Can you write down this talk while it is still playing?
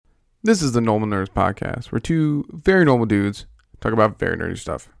This is the Normal Nerds Podcast, where two very normal dudes talk about very nerdy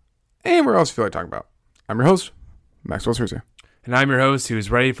stuff. And where else you feel like talking about. I'm your host, Maxwell Cersei. And I'm your host who's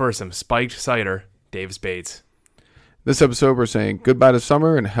ready for some spiked cider, Davis Bates. This episode, we're saying goodbye to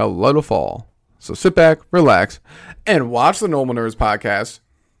summer and hello to fall. So sit back, relax, and watch the Normal Nerds Podcast.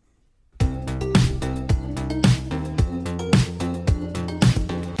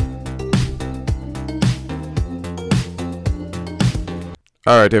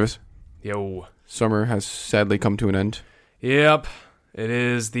 All right, Davis. Yo. Summer has sadly come to an end. Yep. It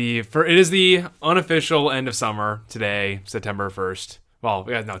is the unofficial end of summer today, September 1st. Well,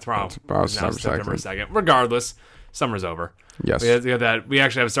 yeah, no, tomorrow. Tomorrow, September 2nd. Regardless, summer's over. Yes. We got that. We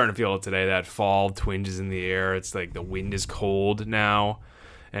actually have starting to feel it today. That fall twinges in the air. It's like the wind is cold now,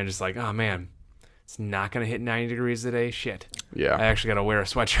 and just like, oh man, it's not gonna hit 90 degrees today. Shit. Yeah. I actually gotta wear a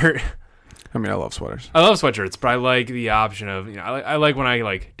sweatshirt. I mean, I love sweaters. I love sweatshirts, but I like the option of I like when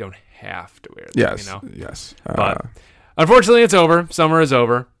I don't have to wear them. Yes. Yes. But unfortunately, it's over. Summer is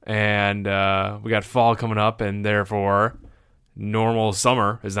over, and we got fall coming up, and therefore, normal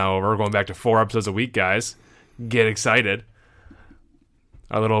summer is now over. We're going back to 4 episodes a week, guys. Get excited.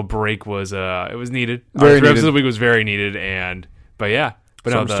 Our little break was it was needed. Very 3 episodes needed. a week was very needed, but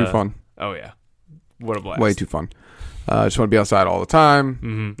Summer's too fun. Oh yeah, what a blast! Way too fun. Just want to be outside all the time.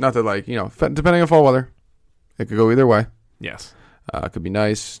 Mm-hmm. Not that depending on fall weather, it could go either way. Yes. It could be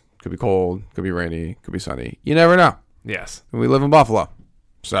nice, could be cold, could be rainy, could be sunny. You never know. Yes. We live in Buffalo,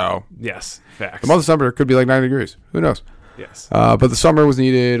 so Yes. Facts. the month of summer could be like 90 degrees. Who knows? Yes. But the summer was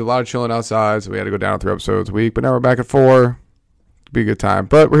needed. A lot of chilling outside, so we had to go down to 3 episodes a week. But now we're back at 4. It'd be a good time.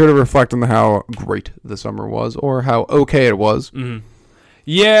 But we're here to reflect on how great the summer was, or how okay it was. Mm-hmm.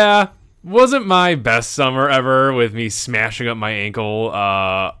 Yeah. Wasn't my best summer ever with me smashing up my ankle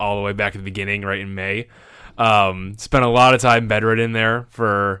all the way back at the beginning, right in May. Spent a lot of time bedridden there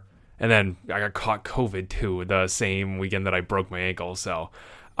and then I got caught COVID too the same weekend that I broke my ankle. So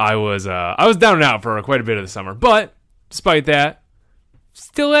I was down and out for quite a bit of the summer. But despite that,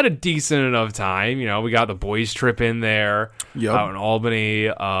 still had a decent enough time. We got the boys trip in there out in Albany.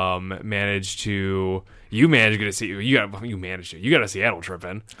 You managed to get you got a Seattle trip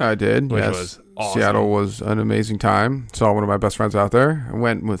in. I did. Which yes. was awesome. Seattle was an amazing time. Saw one of my best friends out there. I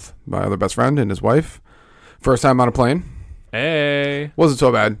went with my other best friend and his wife. First time on a plane. Hey. Wasn't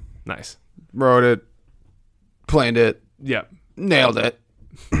so bad. Nice. Rode it. Planed it. Yep. Nailed it.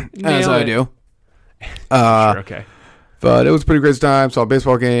 As I do. Sure, okay. But it was a pretty great time. Saw a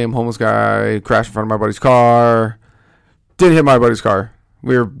baseball game. Homeless guy crashed in front of my buddy's car. Didn't hit my buddy's car.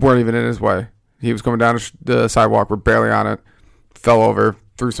 We weren't even in his way. He was coming down the sidewalk. We're barely on it. Fell over.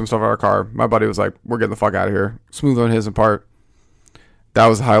 Threw some stuff out of our car. My buddy was like, we're getting the fuck out of here. Smooth on his part. That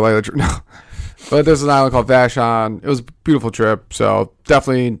was the highlight of the trip. But there's an island called Vashon. It was a beautiful trip. So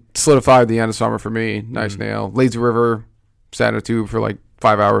definitely solidified the end of summer for me. Nice nail. Lazy River. Sat in a tube for like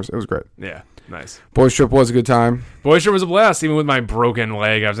 5 hours. It was great. Yeah. Nice. Boys trip was a good time. Boys trip was a blast. Even with my broken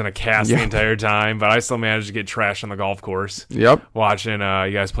leg, I was in a cast Yeah. the entire time, but I still managed to get trashed on the golf course. Yep. Watching you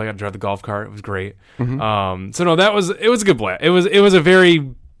guys play, I drive the golf cart. It was great. Mm-hmm. So no, it was a good blast. It was a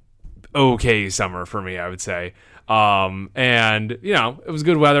very okay summer for me, I would say. And it was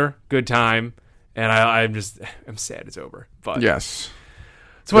good weather, good time, and I'm sad it's over. But Yes.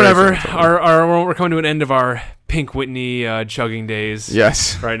 it's whatever. We're coming to an end of our Pink Whitney chugging days.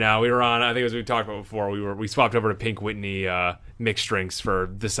 Yes. Right now, we were on. I think as we talked about before, we swapped over to Pink Whitney mixed drinks for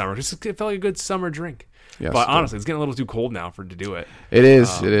this summer. Just it felt like a good summer drink. Yes, but honestly, it's getting a little too cold now to do it. It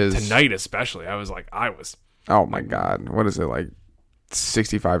is. It is. Tonight, especially. Oh my God. What is it, like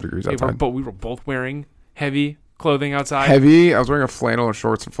 65 degrees outside? But we were both wearing heavy clothing outside. Heavy? I was wearing a flannel and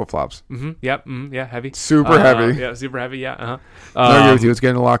shorts and flip-flops. Mm-hmm. Yep. Mm-hmm. Yeah. Heavy. Super heavy. Yeah. Super heavy. Yeah. No, I agree with you. It's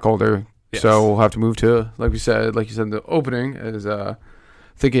getting a lot colder. Yes. So we'll have to move to, like you said in the opening, is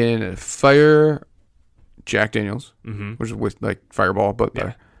thinking fire Jack Daniels, which is with like Fireball, but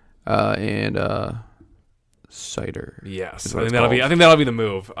better. And cider. Yes. I I think that'll be the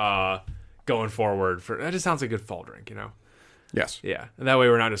move going forward. That just sounds like a good fall drink, Yes. Yeah. And that way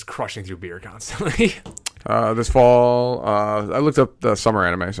we're not just crushing through beer constantly. This fall, I looked up the summer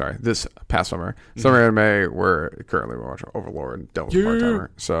anime. Sorry, this past summer. Summer anime, we're currently watching Overlord, Devil's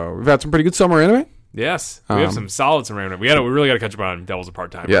Part-Timer. So we've had some pretty good summer anime. Yes. We have some solid summer anime. We really got to catch up on Devil's a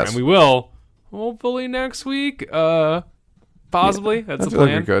Part-Timer. Yes. And we will, hopefully next week. Possibly. Yeah, That's the like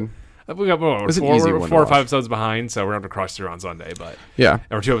plan. we're good. We got It's an easy one to 4 or 5 watch. episodes behind, so we're going to have to crush through on Sunday. But Yeah. and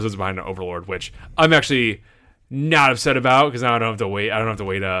we're 2 episodes behind on Overlord, which I'm actually not upset about because now I don't have to wait. I don't have to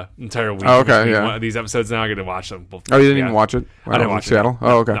wait an entire week. Oh, okay, between yeah. one of these episodes now. I get to watch them both. Oh, you didn't even watch it? I didn't watch Seattle? it.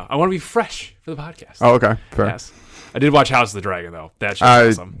 Oh, okay. No, I want to be fresh for the podcast. Oh, okay. Fair. Yes. I did watch House of the Dragon though. That shit's I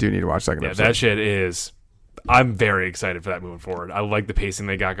awesome. do need to watch second Yeah, episode. that shit is. I'm very excited for that moving forward. I like the pacing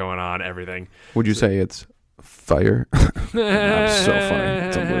they got going on, everything. Would you say it's fire? I'm so funny.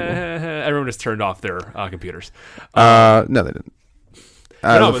 It's unbelievable. Everyone just turned off their computers. No, they didn't.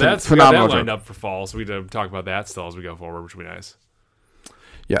 No, but that's we got phenomenal that lined show. up for fall, so we need to talk about that still as we go forward, which would be nice.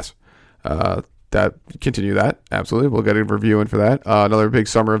 Yes. That continue that. Absolutely. We'll get a review in for that. Another big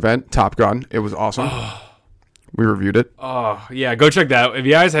summer event, Top Gun. It was awesome. We reviewed it. Oh, yeah, go check that. If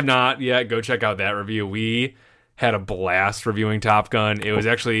you guys have not yet, go check out that review. We had a blast reviewing Top Gun. It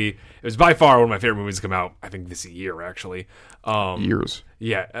was by far one of my favorite movies to come out, I think, this year, actually. Years.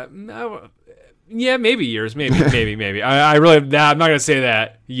 Yeah. Yeah, maybe years. Maybe. I really, I'm not going to say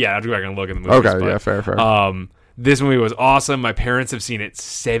that. Yeah, I have to go back and look at the movies. Okay, but, yeah, fair. This movie was awesome. My parents have seen it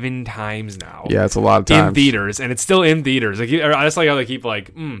 7 times now. Yeah, it's a lot of times. In theaters, and it's still in theaters. I just like how they keep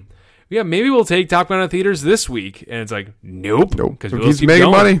like, yeah, maybe we'll take Top Gun to theaters this week, and it's like, nope, Because we'll it keeps keep making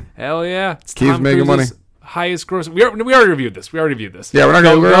going. money. Hell yeah, it's Keeps Tom making Cruise's money. highest gross. We already reviewed this. Yeah, we're not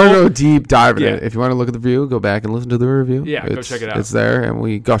going to Go- go deep dive in Yeah. it. If you want to look at the review, go back and listen to the review. Yeah, go check it out. It's there, and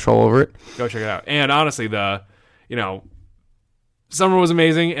we gush all over it. Go check it out. And honestly, summer was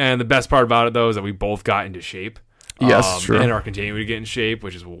amazing, and the best part about it though is that we both got into shape. Yes, true. And are continuing to get in shape,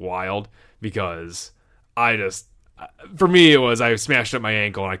 which is wild because for me, it was I smashed up my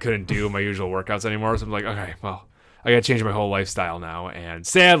ankle and I couldn't do my usual workouts anymore. So I'm like, okay, well, I got to change my whole lifestyle now. And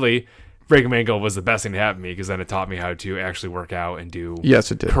sadly, breaking my ankle was the best thing to happen to me because then it taught me how to actually work out and do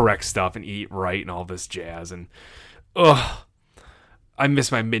Yes, it did. correct stuff and eat right and all this jazz. And I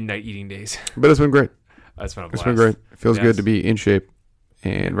miss my midnight eating days. But it's been great. That's been a blast. It's been great. It feels Yes. good to be in shape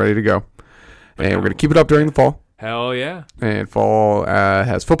and ready to go. And we're going to keep it up during the fall. Hell yeah. And fall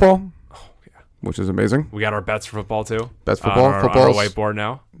has football, which is amazing. We got our bets for football too. Bets football. On our Football's whiteboard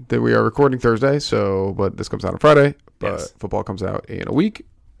now. that we are recording Thursday, but this comes out on Friday. But Yes. football comes out in a week.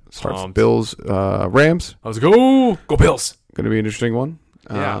 Starts Pumped. Bills, Rams. Let's go Bills. Going to be an interesting one.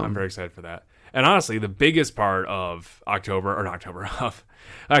 Yeah, I'm very excited for that. And honestly, the biggest part of October is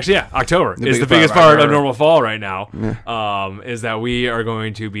the biggest part of normal fall right now. Is that we are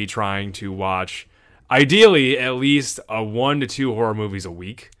going to be trying to watch, ideally, at least 1 to 2 horror movies a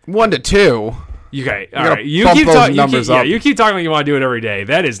week. 1 to 2. Okay, all gotta right. You bump keep those talking. numbers up. You keep talking like you want to do it every day.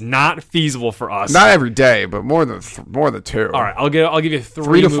 That is not feasible for us. Not every day, but more than 2. All right, I'll give you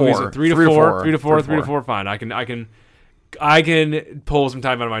 3 to movies. 4. 3 to 3 to 4. 4. 3 to 4. Fine. I can pull some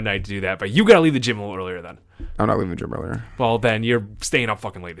time out of my night to do that, but you gotta leave the gym a little earlier then. I'm not leaving the gym earlier. Well, then you're staying up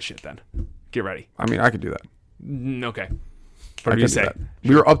fucking late as shit. Then get ready. I mean, I could do that. Okay. I What do you could do say? that.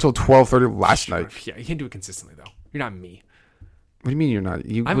 We were up till 12:30 last night. Yeah, you can't do it consistently though. You're not me. What do you mean you're not?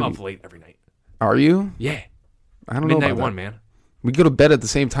 I'm up late every night. Are you? Yeah. I don't know Midnight about one, that. man. We go to bed at the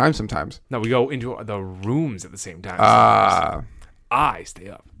same time sometimes. No, we go into the rooms at the same time. I stay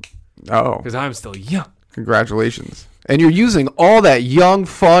up Oh, because I'm still young. congratulations. And you're using all that young,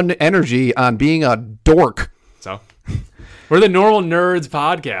 fun energy on being a dork. So we're the Normal Nerds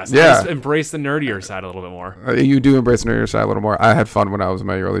podcast. Yeah. Let's embrace the nerdier side a little bit more. You do embrace the nerdy side a little more. I had fun when I was in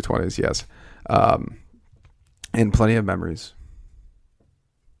my early 20s, yes. And plenty of memories.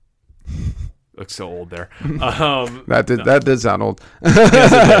 Looks so old there. That did sound old.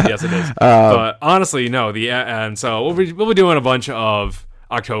 Yes, it is. But honestly, no. And so we'll be doing a bunch of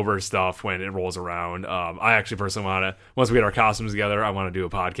October stuff when it rolls around. I actually personally want to, once we get our costumes together, I want to do a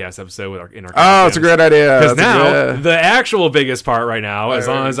podcast episode with our costumes. Oh, it's a great idea. Because now Yeah. the actual biggest part right now, as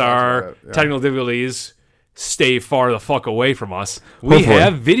long as our about it, yeah. technical difficulties stay far the fuck away from us, we Hopefully.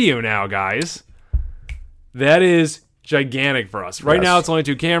 have video now, guys. That is gigantic for us. Right Yes. now, it's only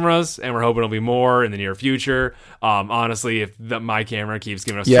 2 cameras, and we're hoping it'll be more in the near future. Honestly, if my camera keeps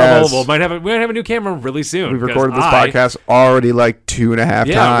giving us Yes. trouble, we might have a new camera really soon. We've because recorded this podcast already like 2.5 times.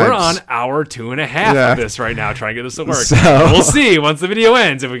 Yeah, we're on hour 2.5 Yeah. of this right now, trying to get this to work. So- We'll see once the video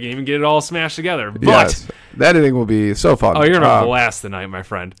ends if we can even get it all smashed together. But Yes. The editing will be so fun. oh, you're gonna blast tonight, my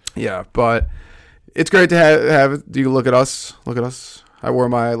friend. Yeah, but it's great to have you look at us. Look at us. I wore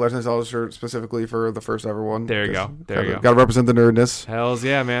my Legend of Zelda shirt specifically for the first ever one. There you go. There you go. Got to represent the nerdness, Hells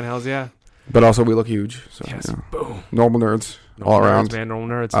yeah, man. Hells yeah. but also we look huge. So Yes. you know, Boom. normal nerds all Normal around. nerds, man. Normal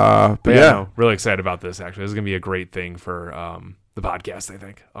nerds. But But yeah, no, really excited about this. Actually, this is gonna be a great thing for the podcast. I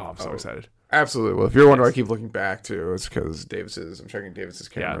think. Oh, I'm so excited. absolutely. Well, if you're wondering, Yes. I keep looking back too. It's because I'm checking Davis's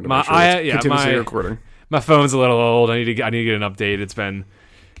camera Yeah, to my- make sure I- it's yeah, continuously my- recording. My phone's a little old. I need to get an update. It's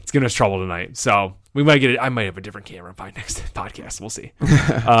giving us trouble tonight. So we might get it. I might have a different camera by next podcast. We'll see.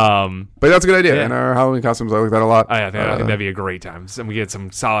 But that's a good idea. Yeah. And our Halloween costumes, I like that a lot. I think that'd be a great time. And we get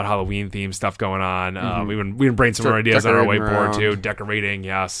some solid Halloween themed stuff going on. We've been brainstorming Start ideas on our decorating whiteboard around. too. Decorating,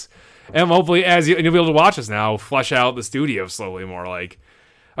 yes. And hopefully, and you'll be able to watch us now, flesh out the studio slowly more. Like,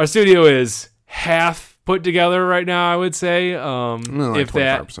 our studio is half put together right now, I would say. Like if 25%.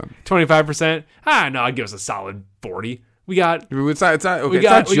 that 25%. No, I'd give us a solid 40. We got. It's not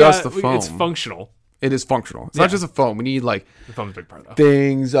just the foam. It's functional. It is functional. It's not just a foam. We need like The foam's a big part, though.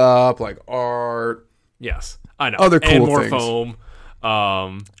 things up, like art. Yes, I know. Other cool and more things. foam.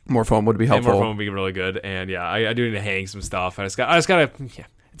 More foam would be And helpful. more foam would be really good. And yeah, I do need to hang some stuff. I just gotta. Yeah,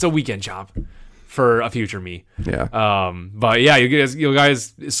 it's a weekend job for a future me. Yeah. But yeah, you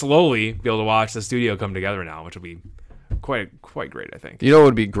guys slowly be able to watch the studio come together now, which will be quite great, I think. You know what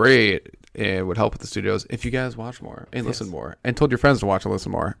would be great and would help with the studios if you guys watch more and listen more and told your friends to watch and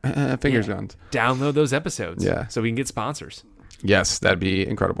listen more. Fingers guns. Download those episodes. Yeah. So we can get sponsors. Yes, that'd be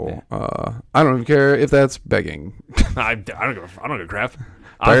incredible. I don't even care if that's begging. I don't give a crap.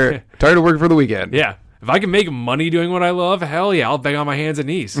 Tired of working for the weekend. Yeah. If I can make money doing what I love, hell yeah, I'll beg on my hands and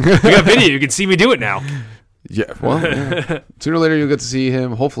knees. We got video. You can see me do it now. Yeah. Well, yeah. Sooner or later you'll get to see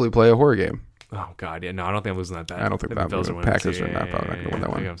him hopefully play a horror game. Oh, God. Yeah, no, I don't think I'm losing that bet. I don't think the Bills are winning. Packers are not probably not going to win that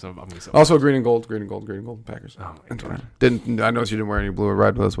one. I'm gonna be so Also, green and gold, Packers. Oh, my God. I noticed you didn't wear any blue or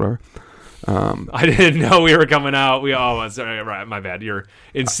red, but that's whatever. I didn't know we were coming out. Sorry, right, my bad. Your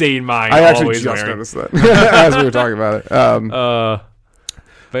insane mind. I actually always just wearing. noticed that as we were talking about it.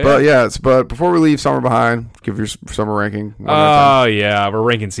 But before we leave summer behind, give your summer ranking. Oh yeah, we're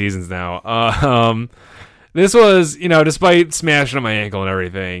ranking seasons now. This was, despite smashing on my ankle and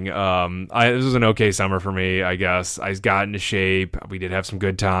everything, this was an okay summer for me, I guess. I got into shape. We did have some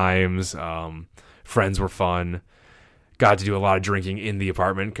good times. Friends were fun. Got to do a lot of drinking in the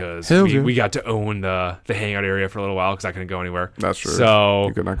apartment because we got to own the hangout area for a little while because I couldn't go anywhere. That's true. So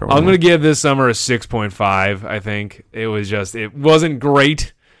You could not go I'm going to give this summer a 6.5, I think. It wasn't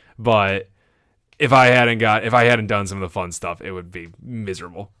great, but if I hadn't done some of the fun stuff, it would be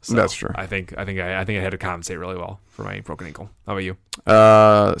miserable. So That's true. I think I had to compensate really well for my broken ankle. How about you?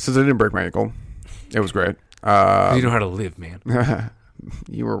 Since I didn't break my ankle, it was great. You know how to live, man.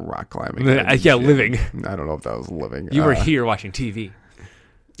 You were rock climbing. Yeah, living. I don't know if that was living. You were here watching TV.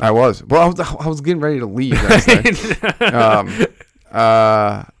 I was. Well, I was getting ready to leave.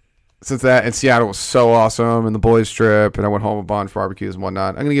 Since that, and Seattle was so awesome, and the boys trip, and I went home a bunch, barbecues and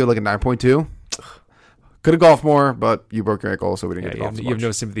whatnot. I'm gonna give it like a 9.2. Could have golfed more, but you broke your ankle, so we didn't get to golf. You have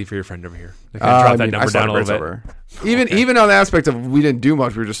no sympathy for your friend over here. Drop that number down a little bit. Even on the aspect of we didn't do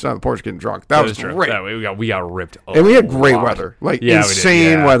much, we were just on the porch getting drunk. That was true. great. That way we got ripped. And we had great weather, like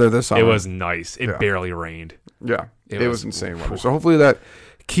insane weather this summer. It was nice. It barely rained. Yeah, it was insane weather. So hopefully that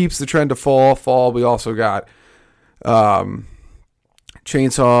keeps the trend to fall. Fall. We also got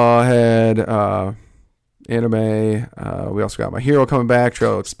Chainsaw Head, anime. We also got My Hero coming back.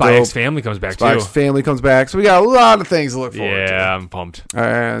 Spy X Family comes back Spy too. X Family comes back. So we got a lot of things to look forward to. Yeah, I'm pumped.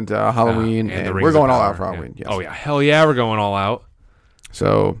 And Halloween, and we're going all out for Halloween. Yes. Oh yeah, hell yeah, we're going all out.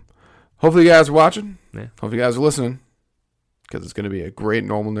 So hopefully you guys are watching. Yeah. Hopefully you guys are listening, because it's going to be a great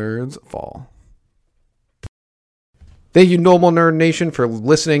Normal Nerds fall. Thank you, Normal Nerd Nation, for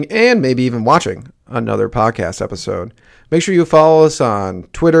listening and maybe even watching another podcast episode. Make sure you follow us on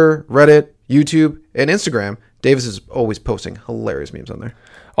Twitter, Reddit, YouTube, and Instagram. Davis is always posting hilarious memes on there.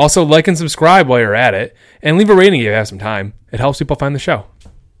 Also, like and subscribe while you're at it, and leave a rating if you have some time. It helps people find the show.